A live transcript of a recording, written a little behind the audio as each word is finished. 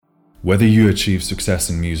Whether you achieve success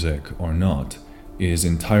in music or not is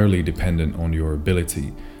entirely dependent on your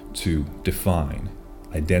ability to define,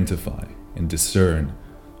 identify, and discern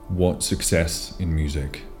what success in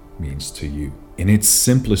music means to you. In its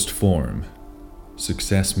simplest form,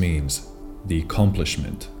 success means the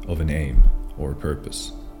accomplishment of an aim or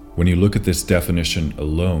purpose. When you look at this definition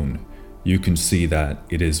alone, you can see that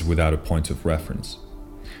it is without a point of reference.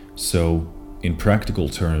 So, in practical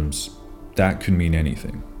terms, that could mean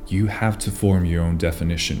anything. You have to form your own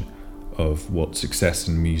definition of what success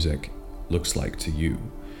in music looks like to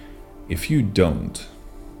you. If you don't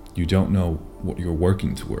know what you're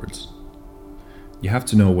working towards. You have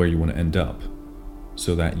to know where you want to end up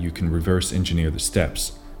so that you can reverse engineer the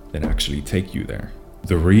steps that actually take you there.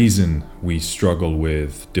 The reason we struggle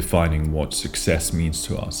with defining what success means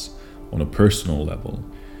to us on a personal level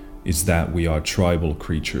is that we are tribal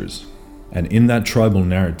creatures. And in that tribal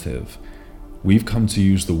narrative, we've come to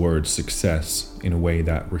use the word success in a way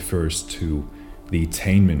that refers to the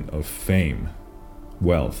attainment of fame,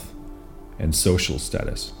 wealth, and social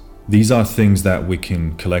status. These are things that we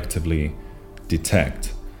can collectively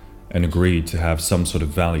detect and agree to have some sort of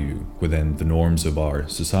value within the norms of our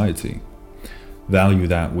society. Value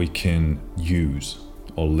that we can use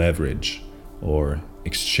or leverage or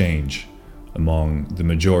exchange among the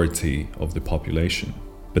majority of the population.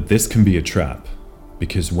 But this can be a trap,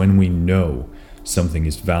 because when we know something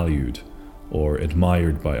is valued or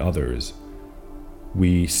admired by others,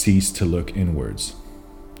 we cease to look inwards.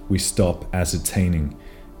 We stop ascertaining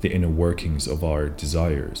the inner workings of our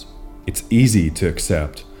desires. It's easy to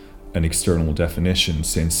accept an external definition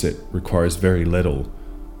since it requires very little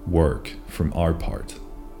work from our part.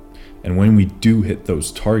 And when we do hit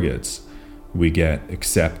those targets, we get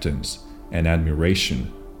acceptance and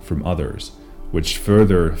admiration from others, which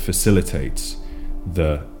further facilitates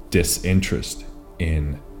the disinterest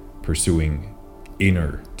in pursuing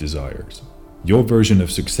inner desires. Your version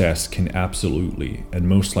of success can absolutely and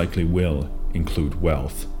most likely will include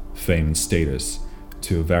wealth, fame, and status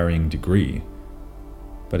to a varying degree,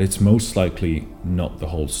 but it's most likely not the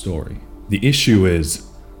whole story. The issue is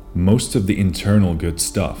most of the internal good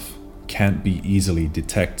stuff can't be easily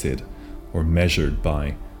detected or measured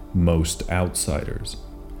by most outsiders.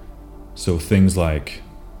 So things like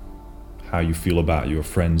how you feel about your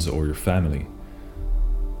friends or your family,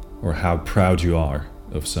 or how proud you are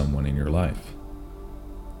of someone in your life,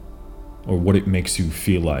 or what it makes you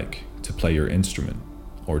feel like to play your instrument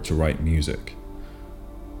or to write music,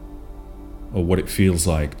 or what it feels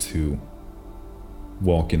like to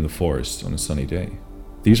walk in the forest on a sunny day.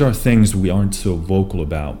 These are things we aren't so vocal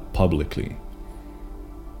about publicly.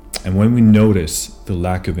 And when we notice the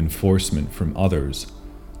lack of enforcement from others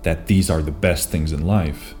that these are the best things in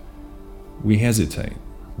life, we hesitate.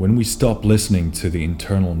 When we stop listening to the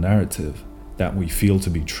internal narrative that we feel to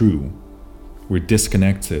be true, we're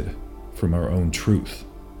disconnected from our own truth,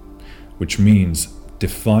 which means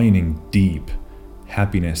defining deep,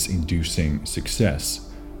 happiness-inducing success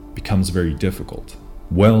becomes very difficult.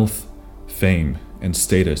 Wealth, fame, and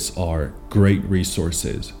status are great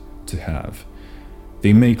resources to have.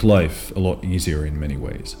 They make life a lot easier in many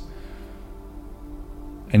ways.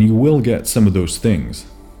 And you will get some of those things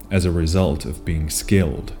as a result of being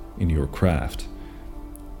skilled in your craft,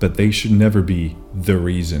 but they should never be the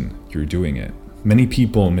reason you're doing it. Many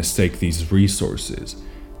people mistake these resources,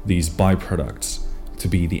 these byproducts, to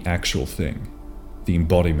be the actual thing, the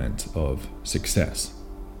embodiment of success.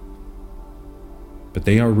 But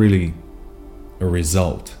they are really a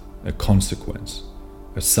result, a consequence,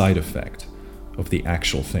 a side effect of the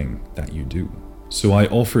actual thing that you do. So I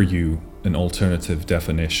offer you an alternative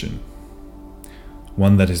definition,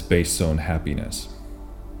 one that is based on happiness.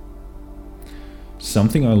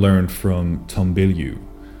 Something I learned from Tom Bilyeu,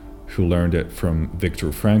 who learned it from Viktor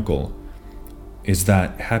Frankl, is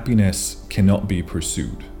that happiness cannot be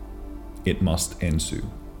pursued, it must ensue.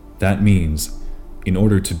 That means, in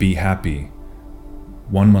order to be happy,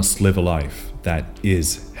 one must live a life that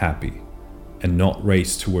is happy, and not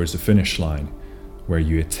race towards a finish line where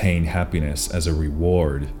you attain happiness as a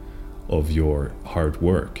reward of your hard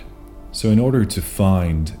work. So in order to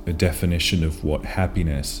find a definition of what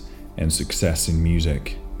happiness and success in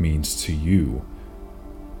music means to you,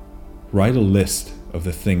 write a list of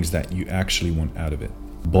the things that you actually want out of it.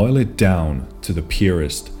 Boil it down to the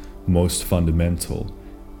purest, most fundamental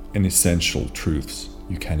and essential truths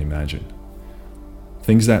you can imagine.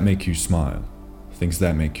 Things that make you smile, things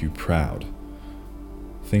that make you proud,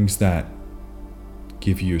 things that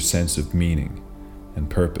give you a sense of meaning and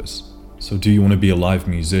purpose. So do you want to be a live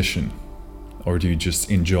musician, or do you just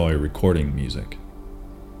enjoy recording music?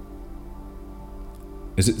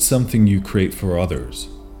 Is it something you create for others?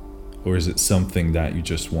 Or is it something that you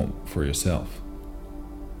just want for yourself?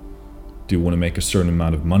 Do you want to make a certain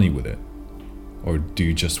amount of money with it? Or do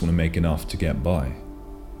you just want to make enough to get by?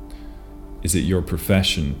 Is it your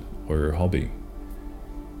profession or your hobby?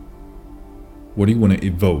 What do you want to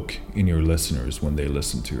evoke in your listeners when they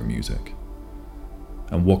listen to your music?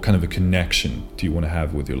 And what kind of a connection do you want to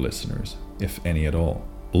have with your listeners, if any at all?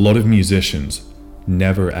 A lot of musicians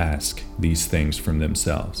never ask these things from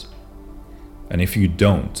themselves. And if you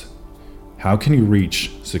don't, how can you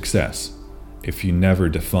reach success if you never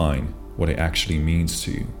define what it actually means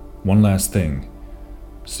to you? One last thing.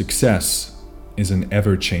 Success is an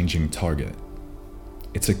ever-changing target.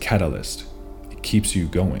 It's a catalyst. It keeps you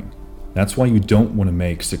going. That's why you don't want to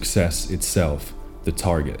make success itself the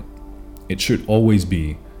target. It should always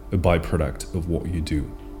be a byproduct of what you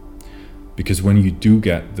do. Because when you do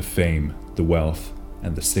get the fame, the wealth,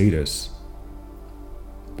 and the status,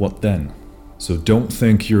 what then? So don't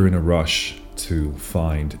think you're in a rush to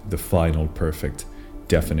find the final perfect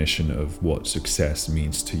definition of what success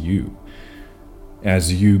means to you.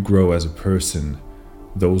 As you grow as a person,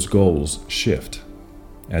 those goals shift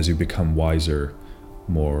as you become wiser,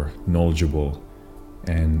 more knowledgeable,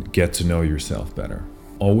 and get to know yourself better.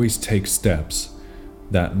 Always take steps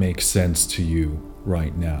that make sense to you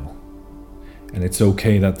right now. And it's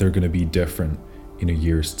okay that they're going to be different in a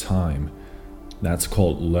year's time. That's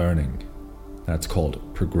called learning. That's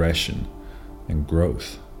called progression and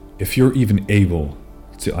growth. If you're even able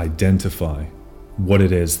to identify what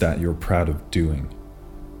it is that you're proud of doing,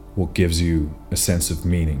 what gives you a sense of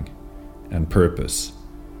meaning and purpose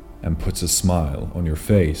and puts a smile on your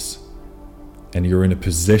face, and you're in a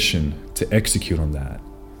position to execute on that,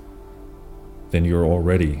 then you're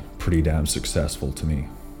already pretty damn successful to me.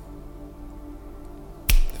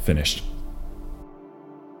 Finished.